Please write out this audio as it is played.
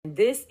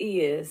This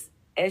is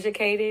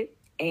Educated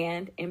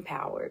and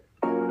Empowered.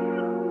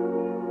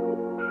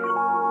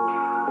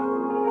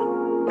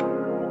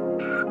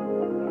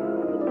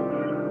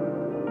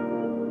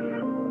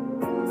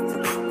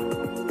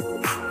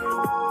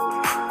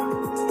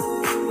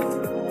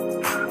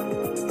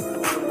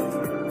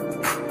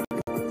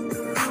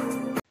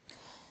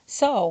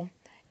 So,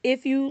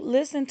 if you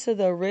listen to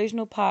the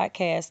original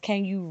podcast,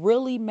 Can You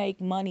Really Make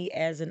Money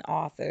as an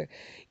Author?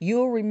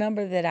 You'll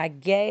remember that I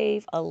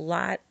gave a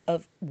lot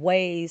of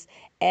ways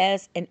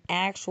as an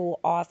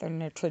actual author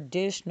in a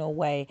traditional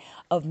way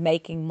of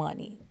making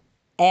money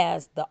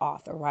as the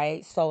author,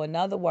 right? So, in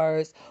other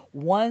words,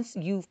 once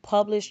you've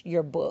published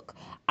your book,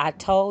 I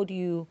told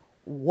you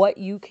what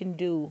you can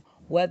do,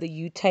 whether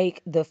you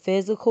take the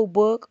physical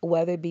book,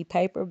 whether it be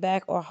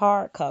paperback or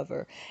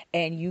hardcover,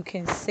 and you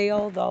can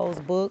sell those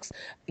books,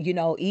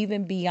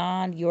 even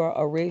beyond your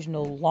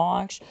original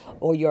launch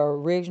or your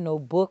original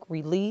book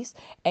release.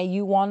 And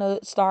you want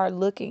to start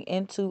looking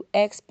into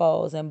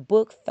expos and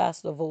book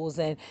festivals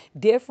and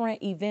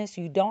different events.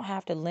 You don't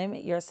have to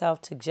limit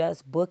yourself to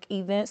just book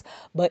events,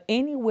 but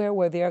anywhere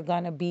where there are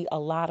going to be a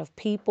lot of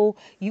people,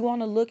 you want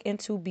to look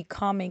into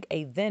becoming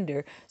a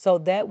vendor. So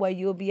that way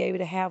you'll be able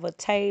to have a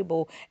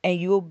table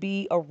and you'll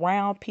be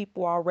around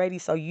people already.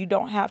 So you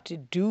don't have to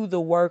do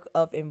the work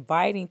of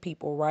inviting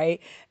people,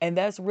 right? And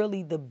that's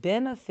really the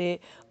benefit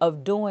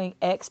of doing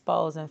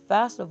expos and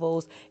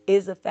festivals,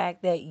 is the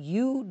fact that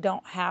you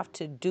don't have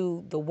to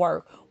do the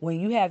work. When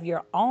you have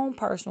your own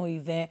personal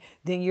event,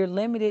 then you're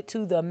limited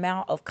to the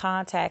amount of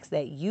contacts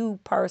that you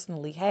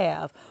personally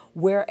have.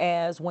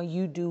 Whereas when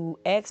you do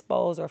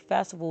expos or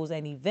festivals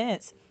and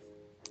events,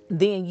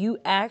 then you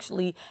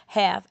actually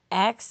have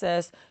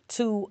access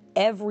to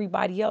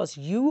everybody else.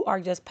 You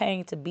are just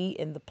paying to be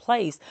in the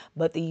place,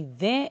 but the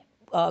event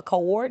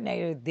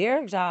coordinator,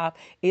 their job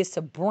is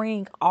to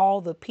bring all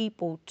the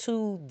people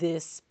to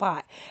this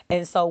spot.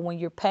 And so when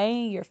you're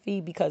paying your fee,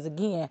 because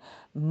again,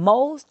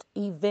 most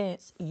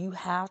events you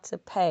have to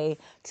pay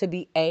to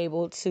be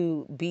able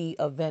to be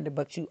a vendor,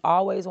 but you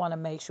always want to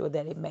make sure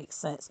that it makes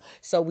sense.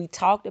 So we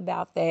talked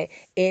about that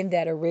in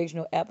that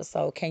original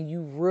episode. Can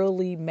you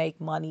really make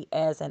money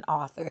as an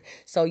author?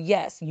 So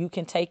yes, you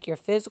can take your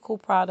physical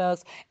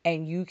products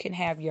and you can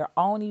have your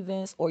own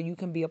events, or you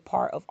can be a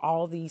part of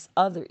all these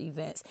other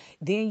events.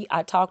 Then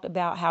I talked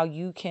about how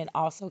you can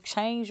also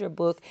change your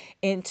book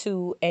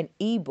into an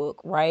ebook,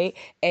 right?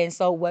 And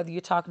so whether you're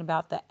talking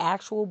about the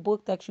actual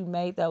book that you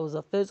made that was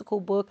a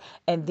physical book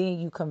and then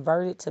you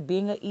convert it to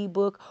being an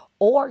ebook,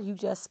 or you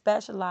just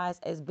specialize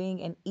as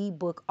being an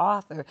ebook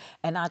author.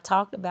 And I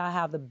talked about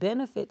how the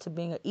benefit to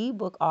being an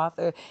ebook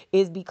author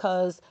is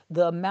because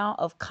the amount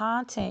of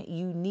content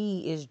you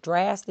need is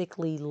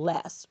drastically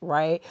less,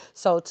 right?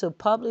 So to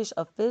publish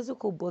a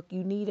physical book,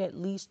 you need at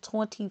least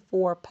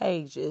 24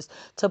 pages.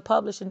 To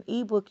publish an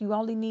ebook, you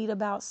only need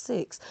about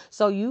 6.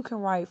 So you can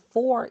write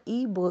 4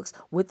 ebooks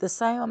with the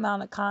same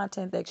amount of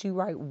content that you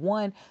write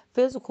one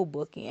physical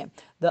book in.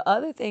 The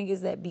other thing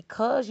is that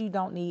because you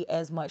don't need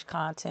as much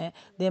content,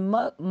 then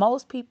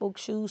most people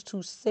choose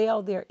to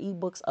sell their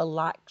ebooks a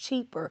lot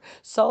cheaper,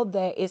 so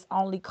that it's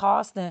only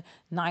costing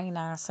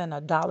 99 cents,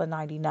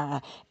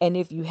 $1.99. And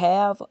if you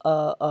have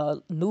a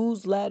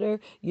newsletter,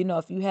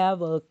 if you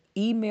have a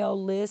email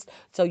list,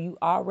 so you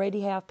already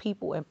have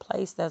people in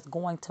place that's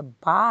going to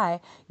buy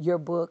your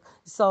book.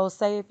 So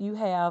say if you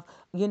have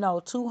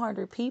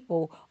 200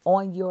 people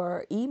on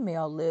your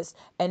email list,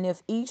 and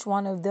if each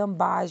one of them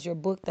buys your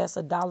book, that's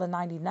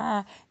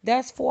 $1.99,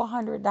 that's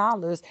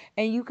 $400.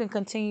 And you can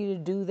continue to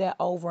do that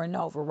over and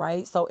over,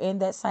 right? So in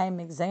that same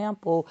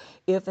example,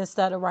 if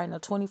instead of writing a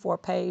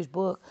 24-page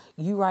book,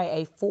 you write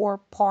a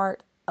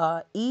 4-part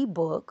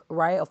ebook,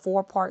 right? A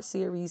 4-part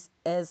series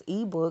as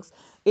ebooks,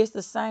 it's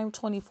the same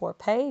 24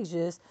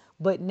 pages,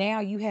 but now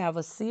you have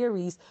a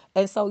series.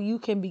 And so you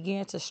can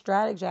begin to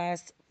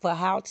strategize for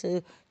how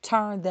to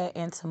turn that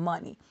into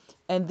money.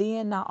 And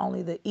then not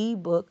only the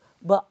ebook,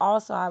 but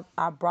also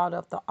I brought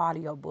up the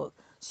audiobook.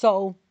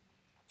 So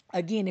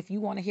again, if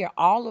you want to hear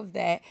all of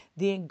that,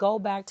 then go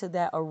back to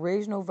that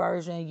original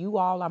version. You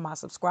all are my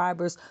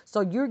subscribers, so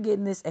you're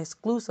getting this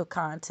exclusive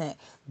content.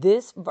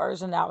 This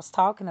version that I was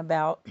talking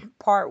about,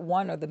 part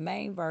 1 or the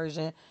main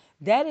version,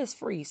 that is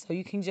free. So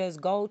you can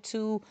just go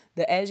to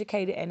the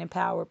Educated and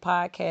Empowered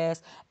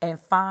podcast and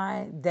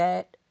find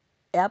that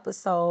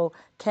episode,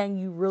 Can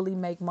You Really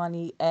Make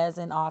Money as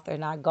an Author?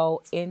 And I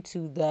go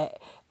into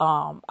that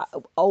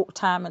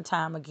time and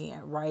time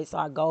again, right?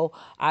 So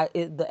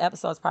the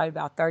episode is probably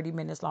about 30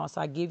 minutes long,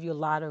 so I give you a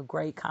lot of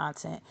great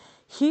content.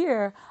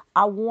 Here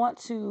I want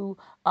to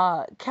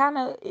kind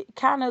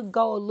of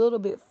go a little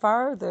bit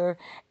further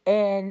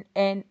and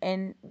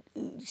label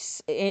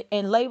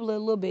it a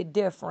little bit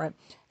different,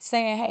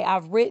 saying, hey,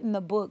 I've written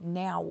the book,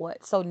 now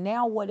what? So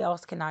now what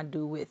else can I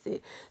do with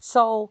it?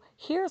 So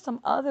here are some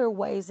other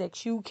ways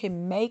that you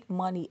can make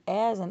money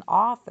as an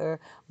author,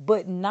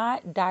 but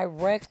not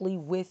directly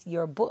with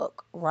your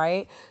book,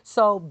 right?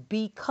 So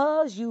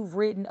because you've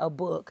written a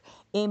book,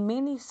 in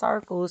many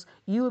circles,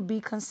 you would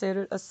be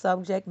considered a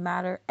subject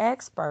matter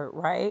expert,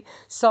 right? right?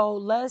 So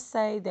let's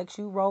say that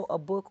you wrote a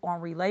book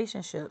on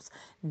relationships.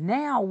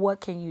 Now,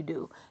 what can you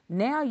do?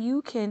 Now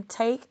you can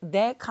take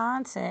that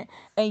content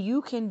and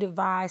you can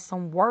devise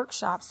some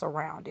workshops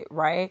around it,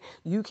 right?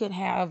 You can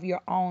have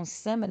your own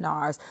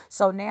seminars.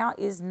 So now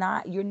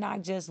you're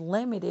not just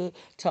limited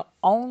to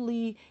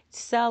only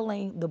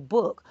selling the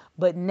book,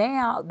 but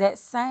now that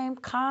same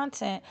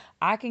content,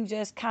 I can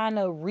just kind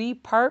of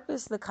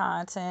repurpose the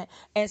content.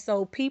 And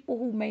so people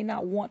who may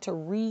not want to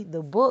read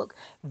the book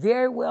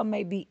very well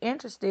may be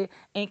interested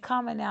in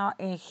coming out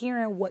and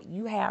hearing what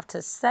you have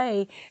to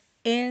say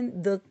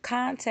in the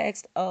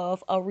context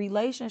of a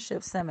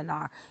relationship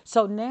seminar.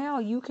 So now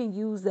you can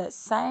use that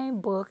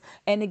same book.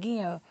 And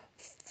again,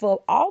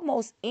 for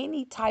almost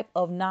any type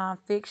of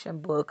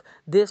nonfiction book,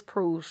 this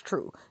proves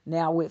true.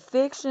 Now, with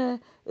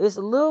fiction, it's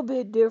a little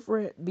bit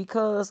different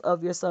because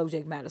of your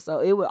subject matter.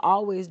 So it will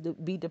always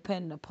be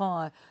dependent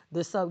upon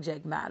the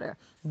subject matter.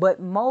 But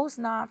most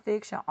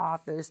nonfiction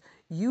authors,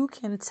 you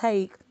can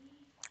take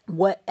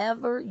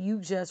whatever you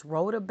just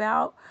wrote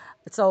about.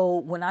 So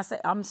when I say,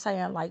 I'm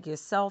saying like your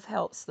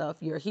self-help stuff,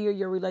 your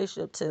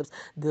relationship tips,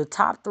 the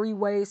top 3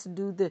 ways to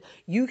do this.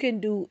 You can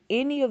do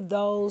any of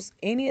those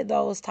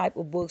type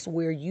of books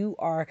where you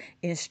are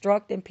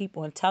instructing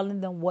people and telling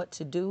them what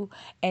to do.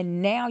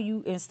 And now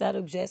you, instead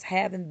of just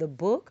having the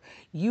book,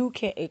 you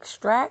can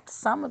extract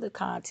some of the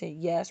content,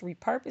 yes,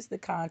 repurpose the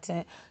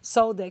content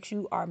so that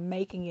you are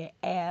making it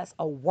as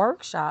a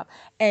workshop.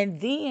 And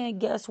then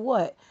guess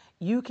what?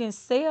 You can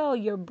sell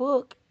your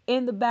book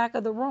in the back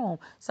of the room.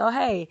 So,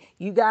 hey,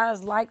 you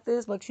guys like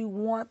this, but you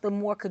want the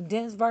more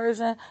condensed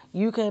version,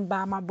 you can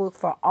buy my book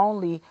for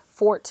only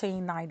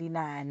 $14.99,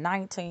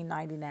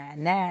 $19.99,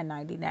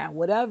 $9.99,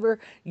 whatever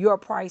your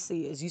price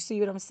is. You see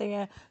what I'm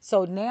saying?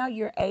 So now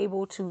you're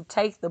able to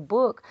take the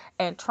book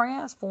and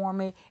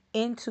transform it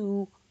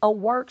into a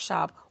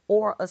workshop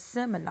or a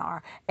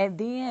seminar. And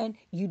then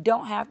you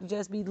don't have to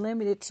just be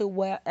limited to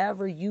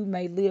wherever you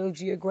may live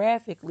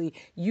geographically.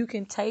 You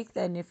can take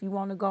that, and if you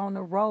want to go on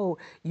the road,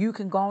 you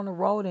can go on the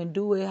road and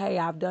do it. Hey,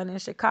 I've done it in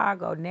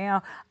Chicago.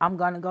 Now I'm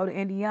going to go to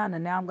Indiana.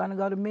 Now I'm going to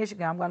go to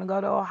Michigan. I'm going to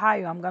go to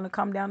Ohio. I'm going to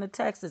come down to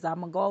Texas. I'm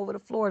going to go over to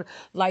Florida.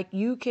 Like,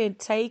 you can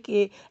take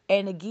it.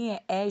 And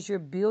again, as you're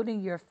building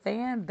your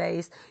fan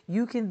base,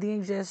 you can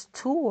then just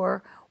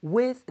tour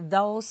with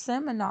those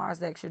seminars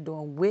that you're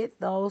doing, with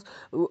those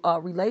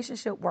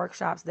relationship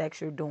workshops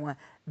that you're doing.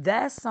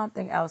 That's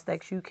something else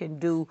that you can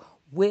do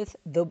with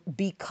the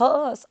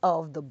because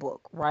of the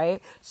book,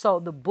 right? So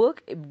the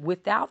book,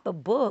 without the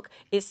book,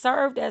 it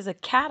served as a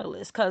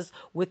catalyst, because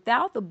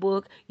without the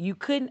book you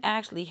couldn't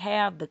actually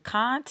have the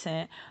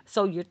content.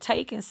 So you're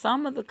taking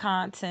some of the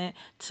content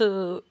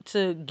to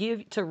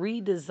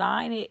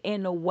redesign it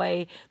in a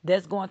way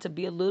that's going to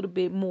be a little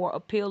bit more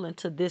appealing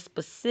to this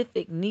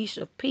specific niche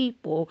of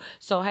people.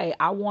 So hey,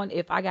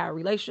 if I got a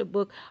relationship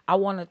book, I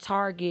want to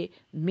target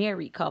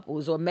married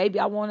couples, or maybe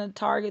I want to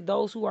target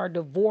those who are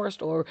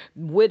divorced or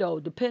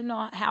widowed, depending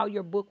on how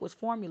your book was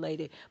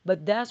formulated.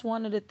 But that's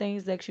one of the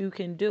things that you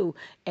can do,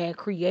 and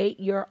create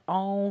your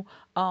own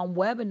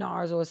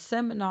webinars or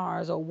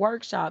seminars or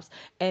workshops.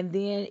 And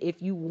then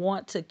if you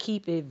want to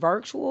keep it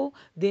virtual,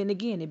 then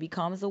again, it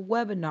becomes a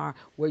webinar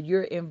where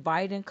you're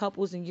inviting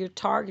couples and you're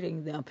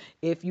targeting them.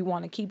 If you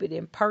want to keep it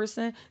in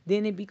person,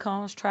 then it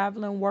becomes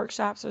traveling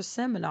workshops or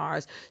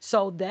seminars.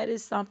 So that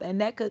is something,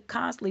 and that could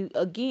constantly,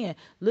 again,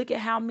 look at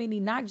how many,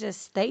 not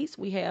just states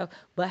we have,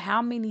 but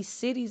how many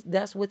cities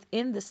that's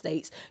within the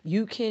states.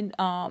 You can,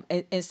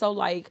 and so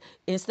like,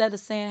 instead of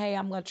saying, hey,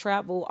 I'm going to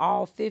travel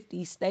all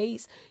 50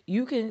 states,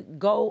 you can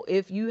go,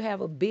 if you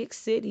have a big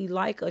city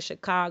like a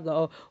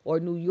Chicago or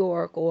New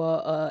York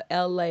or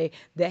LA,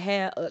 that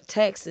have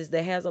Texas,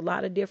 that has a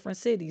lot of different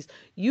cities,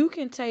 you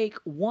can take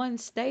one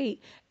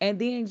state and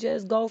then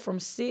just go from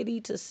city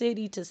to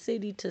city to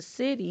city to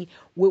city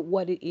with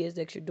what it is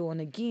that you're doing.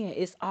 Again,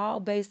 it's all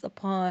based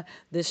upon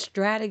the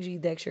strategy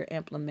that you're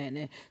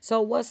implementing.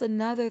 So what's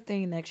another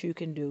thing that you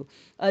can do?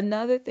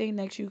 Another thing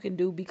that you can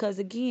do, because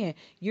again,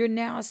 you're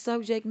now a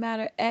subject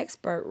matter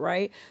expert,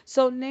 right?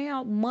 So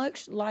now,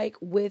 much like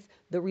with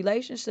the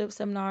relationship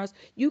seminars,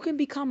 you can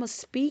become a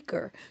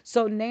speaker.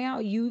 So now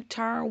you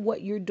turn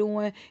what you're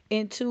doing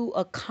into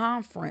a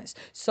conference.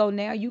 So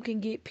now you can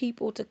get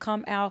people to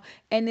come out,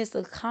 and it's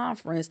a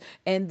conference.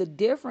 And the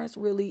difference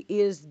really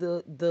is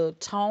the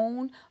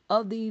tone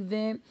of the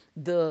event,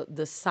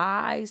 the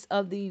size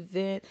of the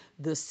event,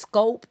 the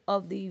scope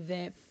of the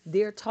event.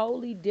 They're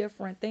totally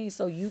different things.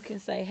 So you can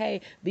say,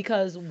 hey,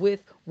 because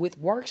with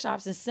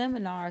workshops and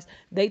seminars,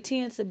 they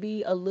tend to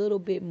be a little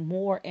bit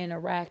more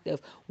interactive.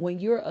 When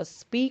you're a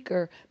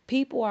speaker,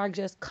 people are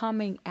just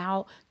coming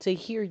out to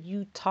hear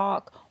you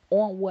talk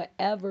on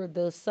whatever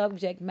the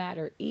subject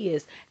matter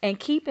is. And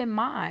keep in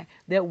mind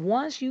that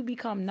once you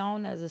become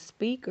known as a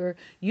speaker,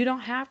 you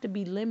don't have to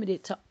be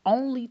limited to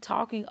only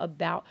talking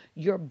about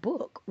your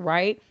book,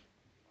 right?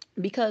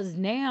 Because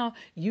now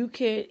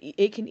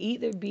it can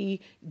either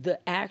be the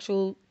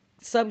actual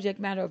subject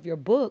matter of your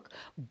book,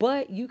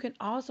 but you can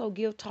also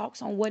give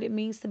talks on what it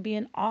means to be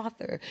an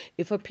author.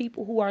 If for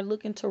people who are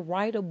looking to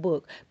write a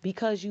book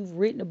because you've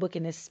written a book,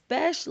 and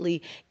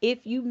especially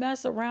if you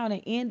mess around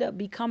and end up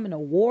becoming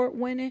award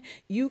winning,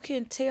 you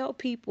can tell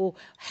people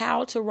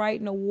how to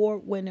write an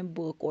award winning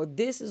book, or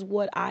this is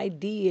what I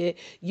did,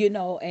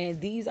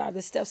 and these are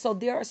the steps. So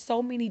there are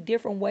so many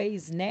different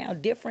ways now,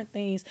 different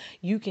things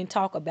you can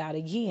talk about.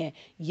 Again,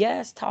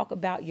 yes, talk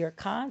about your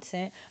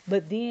content,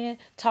 but then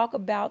talk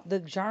about the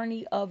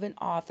journey of an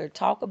author.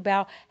 Talk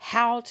about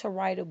how to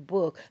write a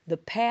book, the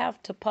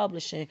path to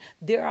publishing.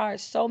 There are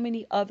so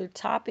many other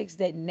topics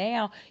that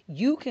now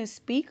you can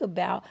speak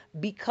about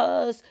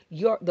because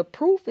the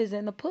proof is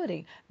in the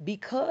pudding.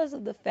 Because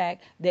of the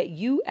fact that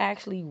you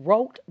actually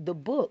wrote the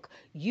book,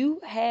 you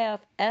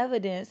have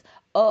evidence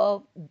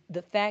of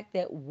the fact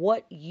that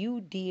what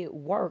you did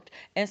worked.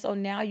 And so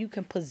now you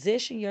can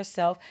position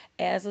yourself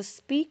as a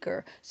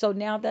speaker. So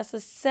now that's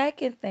a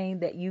second thing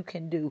that you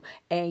can do.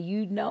 And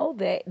you know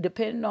that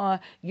depending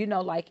on,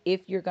 like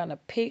if you're going to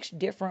pitch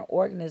different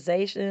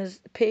organizations,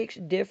 pitch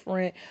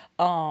different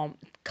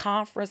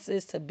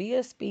conferences to be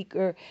a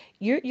speaker,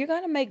 you're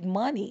going to make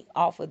money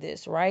off of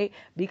this, right?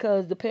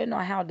 Because depending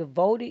on how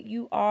devoted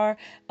you are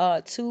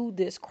to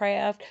this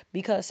craft,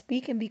 because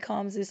speaking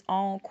becomes its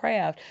own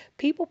craft.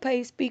 People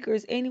pay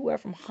speakers anywhere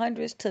from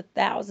hundreds to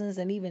thousands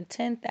and even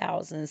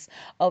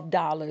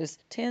 $10,000s,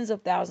 tens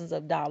of thousands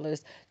of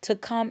dollars to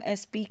come and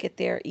speak at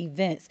their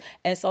events.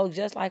 And so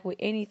just like with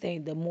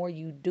anything, the more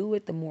you do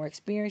it, the more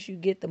experience you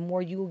get, the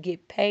more you will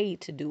get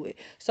paid to do it.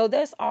 So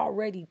that's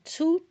already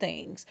two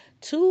things,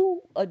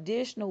 two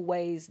additional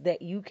ways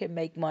that you can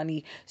make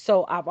money.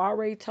 So I've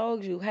already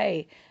told you,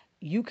 hey,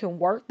 you can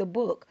work the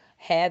book,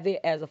 have it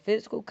as a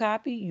physical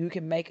copy. You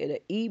can make it an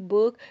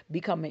ebook,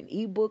 become an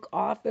ebook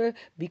author,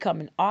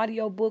 become an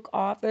audiobook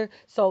author.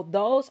 So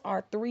those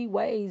are three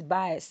ways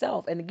by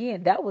itself. And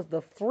again, that was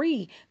the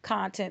free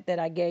content that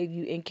I gave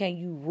you. And can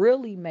you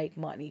really make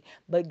money?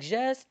 But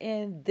just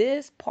in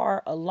this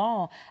part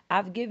alone,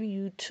 I've given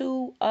you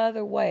two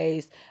other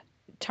ways.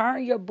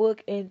 Turn your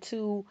book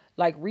into,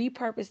 like,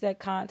 repurpose that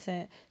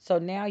content so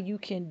now you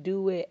can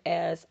do it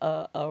as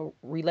a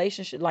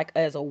relationship, like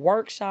as a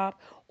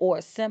workshop or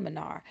a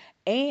seminar.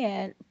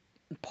 And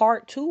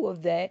part two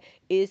of that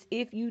is,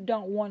 if you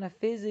don't want to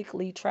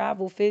physically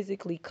travel,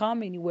 physically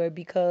come anywhere,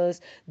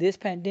 because this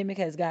pandemic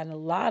has gotten a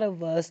lot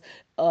of us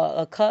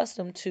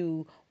accustomed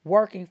to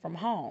working from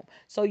home.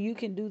 So you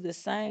can do the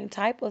same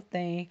type of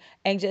thing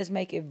and just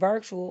make it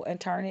virtual and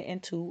turn it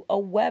into a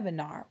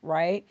webinar,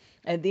 right?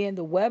 And then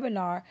the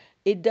webinar,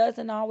 it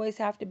doesn't always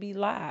have to be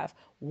live.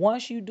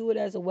 Once you do it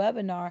as a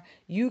webinar,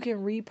 you can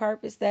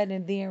repurpose that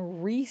and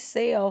then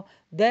resell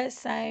that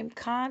same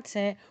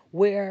content,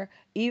 where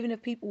even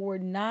if people were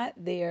not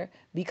there,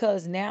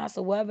 because now it's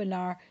a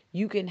webinar,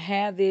 you can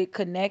have it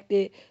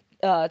connected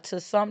to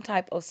some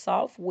type of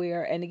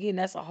software. And again,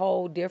 that's a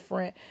whole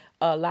different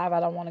live. I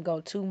don't want to go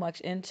too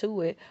much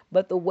into it,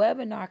 but the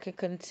webinar can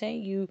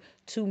continue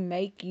to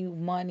make you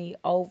money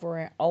over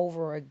and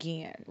over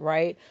again,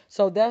 right?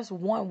 So that's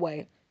one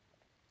way.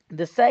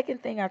 The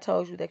second thing I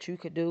told you that you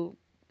could do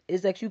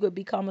is that you could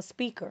become a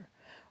speaker,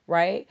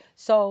 right?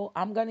 So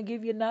I'm going to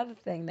give you another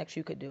thing that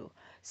you could do.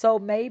 So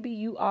maybe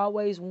you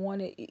always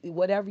wanted,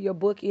 whatever your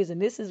book is,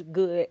 and this is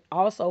good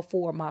also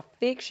for my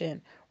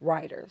fiction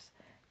writers,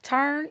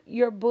 turn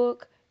your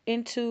book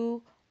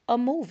into a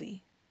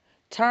movie.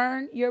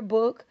 Turn your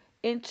book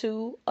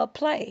into a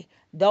play.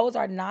 Those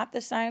are not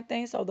the same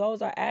thing. So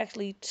those are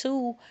actually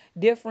two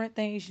different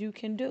things you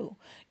can do.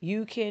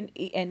 You can,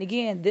 and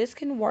again, this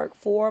can work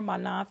for my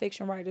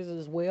nonfiction writers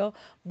as well,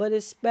 but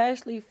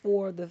especially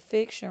for the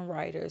fiction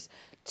writers.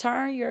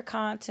 Turn your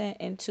content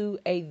into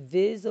a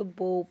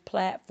visible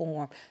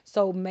platform.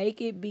 So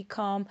make it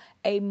become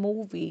a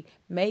movie,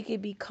 make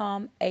it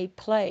become a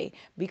play.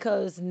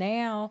 Because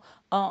now,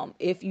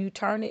 if you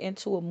turn it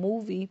into a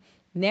movie,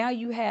 now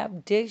you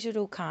have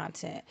digital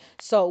content.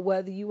 So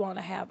whether you want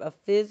to have a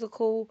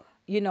physical,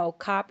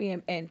 copy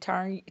and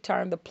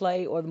turn the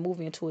play or the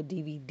movie into a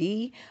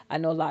DVD. I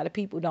know a lot of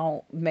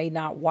people may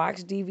not watch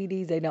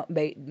DVDs. They don't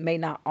may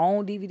not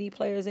own DVD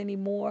players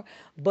anymore,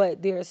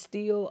 but there's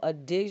still a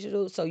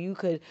digital, so you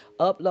could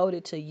upload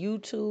it to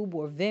YouTube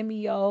or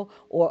Vimeo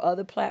or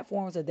other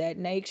platforms of that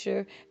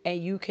nature,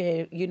 and you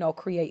can,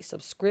 create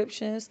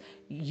subscriptions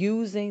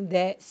using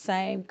that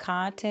same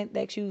content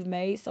that you've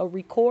made. So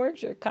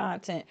record your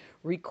content,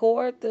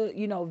 record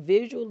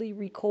visually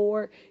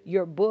record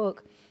your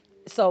book.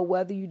 So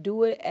whether you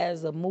do it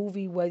as a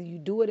movie, whether you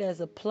do it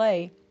as a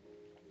play,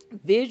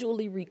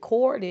 visually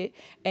record it,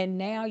 and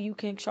now you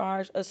can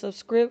charge a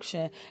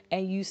subscription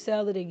and you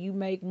sell it and you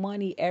make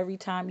money every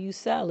time you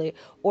sell it.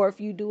 Or if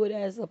you do it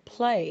as a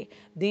play,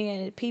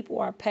 then people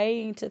are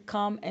paying to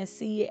come and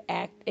see it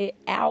act it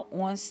out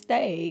on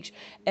stage.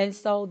 And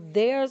so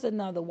there's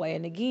another way.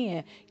 And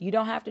again, you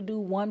don't have to do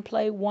one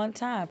play one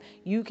time.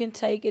 You can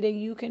take it and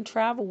you can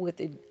travel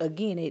with it.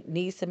 Again, it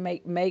needs to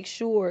make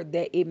sure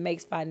that it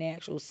makes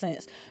financial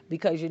sense,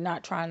 because you're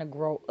not trying to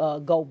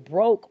go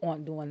broke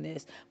on doing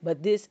this.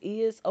 But this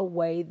is a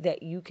way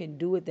that you can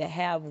do it that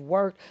have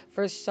worked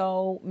for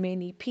so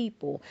many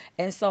people.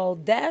 And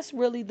so that's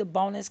really the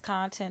bonus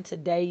content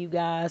today, you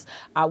guys.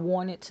 I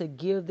wanted to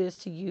give this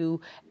to you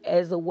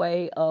as a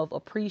way of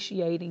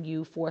appreciating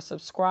you for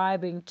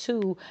subscribing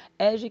to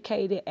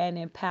Educated and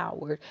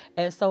Empowered.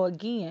 And so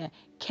again,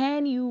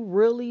 can you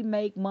really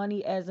make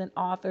money as an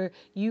author?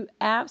 You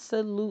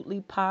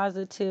absolutely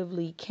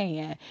positively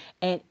can.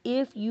 And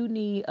if you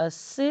need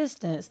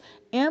assistance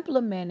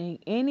implementing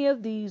any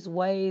of these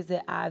ways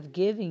that I've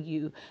given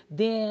you,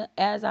 then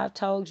as I've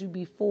told you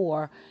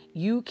before,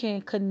 you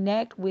can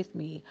connect with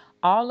me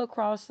all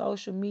across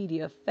social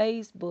media: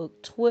 Facebook,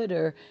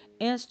 Twitter,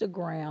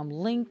 Instagram,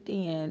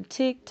 LinkedIn,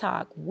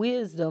 TikTok,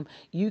 Wisdom.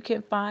 You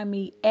can find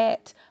me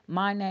at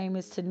My Name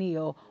is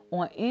Tennille.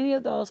 On any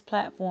of those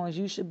platforms,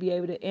 you should be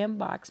able to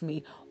inbox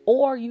me,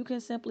 or you can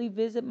simply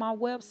visit my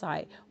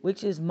website,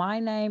 which is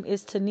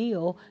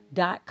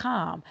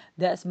mynameistenneal.com.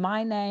 That's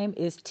my name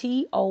is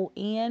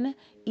TONEAL.com.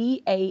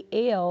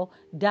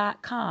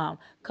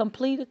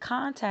 Complete a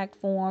contact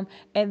form,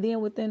 and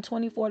then within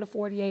 24 to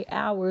 48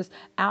 hours,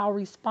 I'll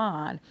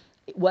respond.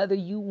 Whether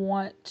you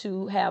want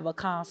to have a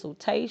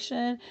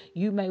consultation,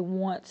 you may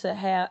want to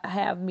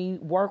have me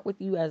work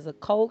with you as a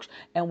coach,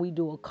 and we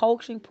do a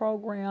coaching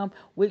program.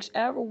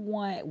 Whichever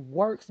one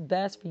works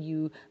best for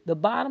you. The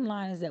bottom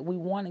line is that we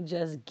want to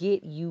just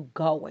get you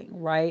going,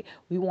 right?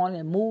 We want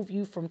to move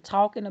you from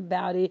talking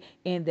about it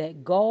in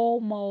that goal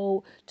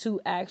mode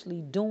to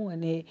actually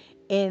doing it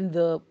in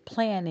the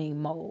planning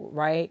mode,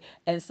 right?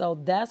 And so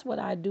that's what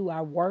I do.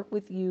 I work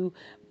with you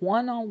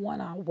one on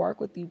one. I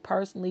work with you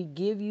personally,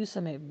 give you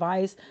some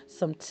advice,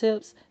 some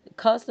tips,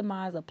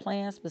 customize a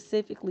plan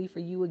specifically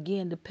for you,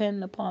 again,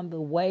 depending upon the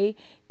way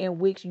in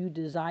which you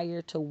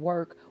desire to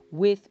work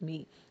with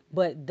me.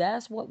 But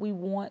that's what we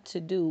want to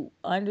do.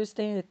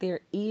 Understand that there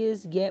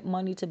is yet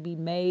money to be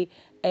made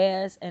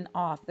as an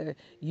author.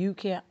 You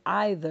can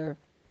either,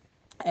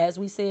 as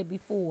we said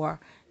before,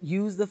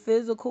 use the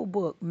physical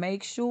book.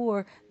 Make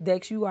sure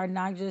that you are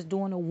not just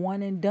doing a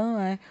one and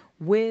done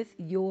with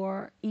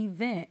your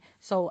event.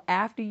 So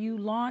after you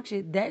launch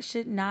it, that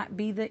should not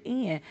be the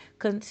end.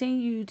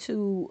 Continue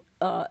to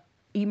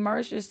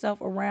immerse yourself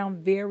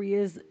around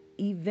various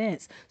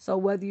events. So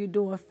whether you're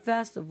doing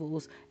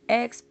festivals,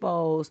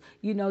 expos,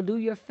 do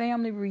your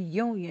family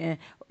reunion,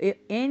 if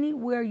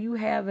anywhere you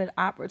have an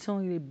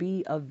opportunity to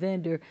be a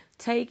vendor,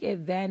 take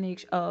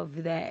advantage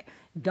of that.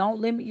 Don't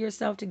limit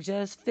yourself to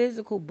just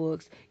physical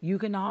books. You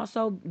can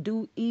also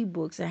do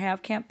ebooks and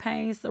have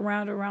campaigns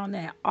surrounded around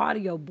that,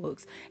 audio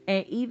books,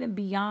 and even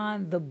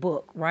beyond the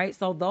book, right?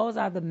 So those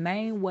are the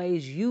main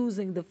ways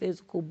using the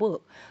physical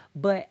book.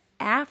 But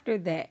after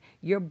that,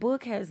 your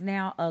book has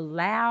now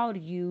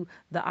allowed you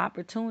the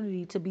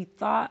opportunity to be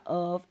thought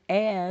of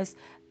as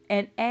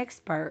an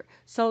expert.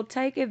 So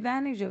take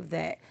advantage of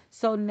that.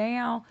 So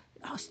now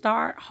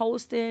start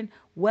hosting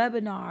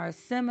webinars,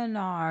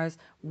 seminars,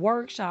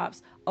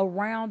 workshops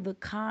around the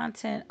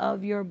content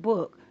of your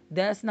book.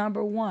 That's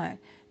number one.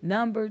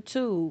 Number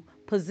two,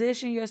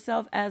 position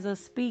yourself as a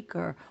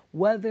speaker,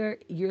 whether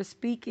you're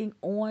speaking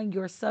on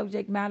your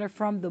subject matter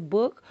from the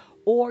book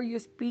or you're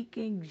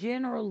speaking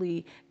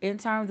generally in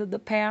terms of the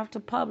path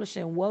to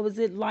publishing. What was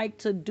it like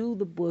to do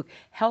the book?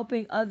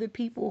 Helping other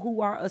people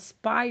who are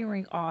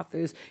aspiring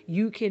authors.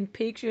 You can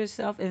picture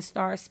yourself and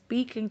start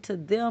speaking to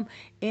them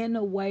in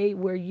a way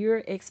where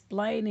you're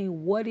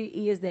explaining what it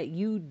is that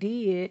you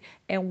did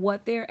and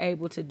what they're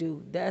able to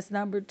do. That's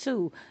number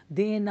two.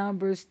 Then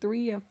numbers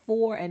 3 and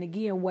 4, and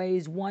again,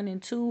 ways 1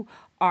 and 2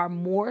 are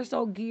more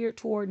so geared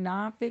toward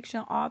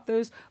nonfiction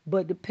authors,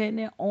 but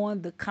depending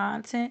on the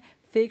content,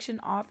 fiction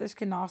authors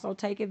can also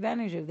take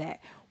advantage of that.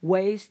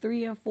 Ways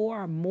 3 and 4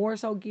 are more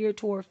so geared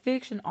toward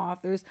fiction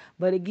authors,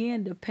 but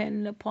again,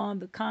 depending upon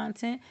the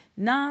content,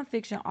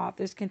 nonfiction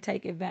authors can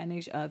take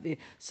advantage of it.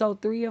 So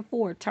 3 and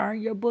 4, turn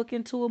your book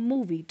into a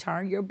movie,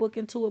 turn your book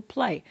into a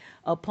play.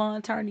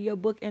 Upon turning your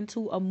book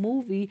into a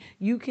movie,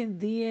 you can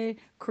then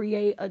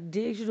create a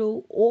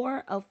digital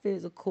or a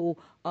physical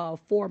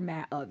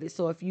format of it.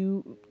 So if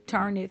you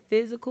turn it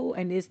physical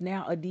and it's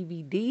now a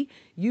DVD,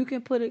 you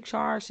can put a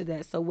charge to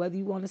that. So whether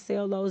you want to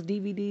sell those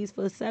DVDs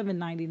for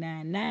 $7.99,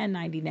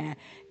 $9.99,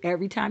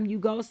 every time you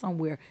go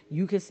somewhere,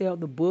 you can sell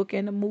the book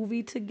and the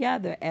movie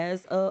together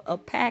as a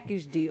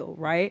package deal,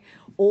 right?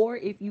 Or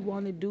if you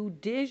want to do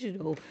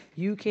digital,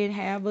 you can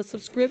have a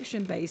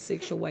subscription based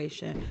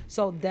situation.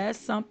 So that's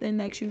something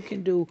that you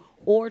can do,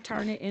 or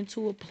turn it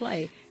into a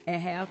play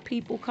and have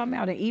people come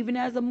out. And even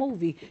as a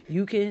movie,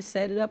 you can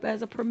set it up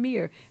as a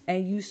premiere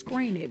and you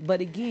screen it.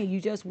 But again,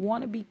 you just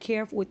want to be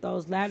careful with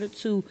those latter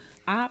two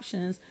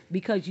options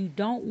because you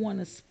don't want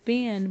to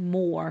spend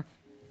more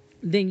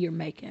than you're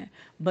making.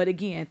 But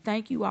again,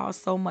 thank you all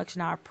so much,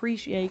 and I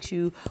appreciate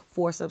you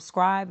for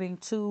subscribing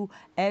to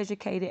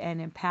Educated and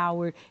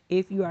Empowered.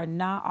 If you are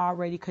not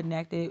already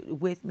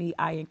connected with me,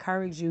 I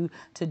encourage you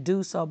to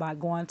do so by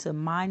going to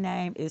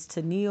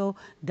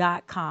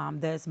mynameisTennille.com.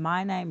 That's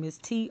my name is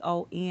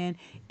TONEAL.com.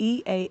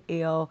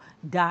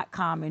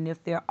 And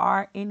if there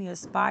are any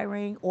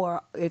aspiring,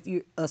 or if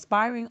you're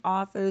aspiring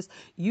authors,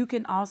 you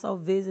can also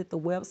visit the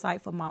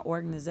website for my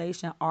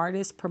organization,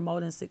 Artists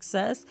Promoting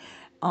Success.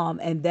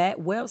 And that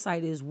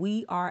website is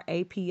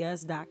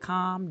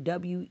weareaps.com,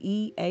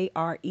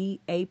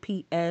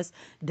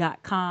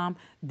 weareaps.com.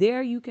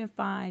 There you can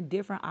find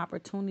different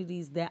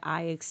opportunities that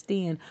I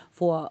extend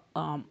for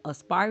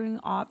aspiring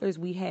authors.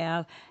 We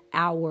have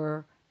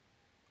our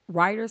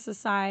Writer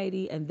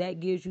Society, and that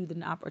gives you the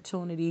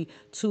opportunity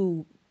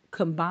to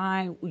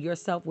combine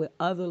yourself with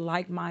other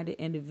like-minded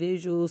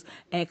individuals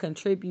and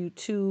contribute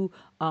to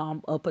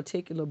a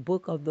particular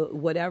book of the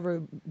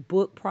whatever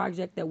book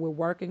project that we're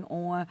working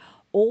on.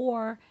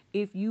 Or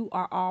if you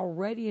are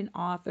already an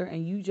author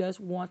and you just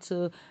want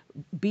to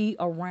be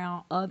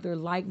around other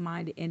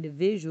like-minded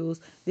individuals,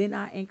 then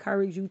I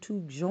encourage you to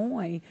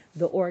join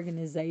the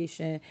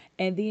organization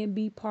and then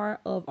be part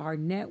of our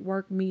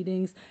network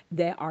meetings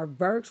that are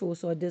virtual.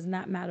 So it does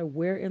not matter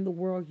where in the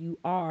world you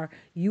are,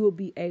 you will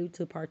be able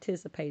to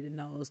participate in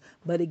those.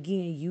 But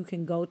again, you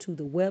can go to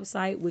the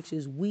website, which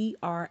is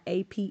weareaps.com,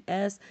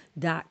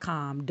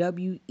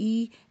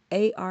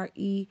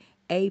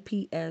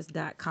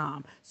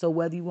 weareaps.com. So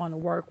whether you want to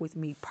work with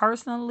me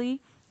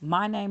personally,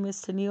 my name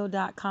is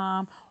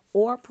Tennille.com,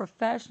 or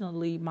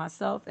professionally,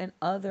 myself and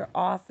other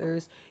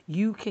authors,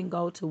 you can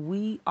go to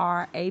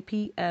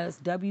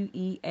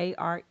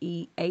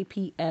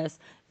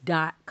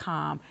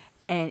weareaps.com.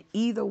 And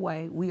either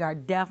way, we are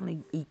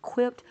definitely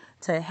equipped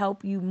to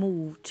help you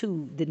move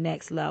to the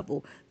next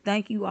level.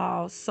 Thank you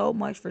all so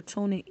much for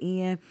tuning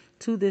in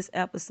to this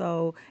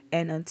episode.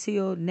 And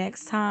until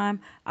next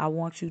time, I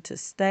want you to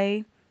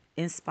stay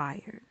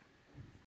inspired.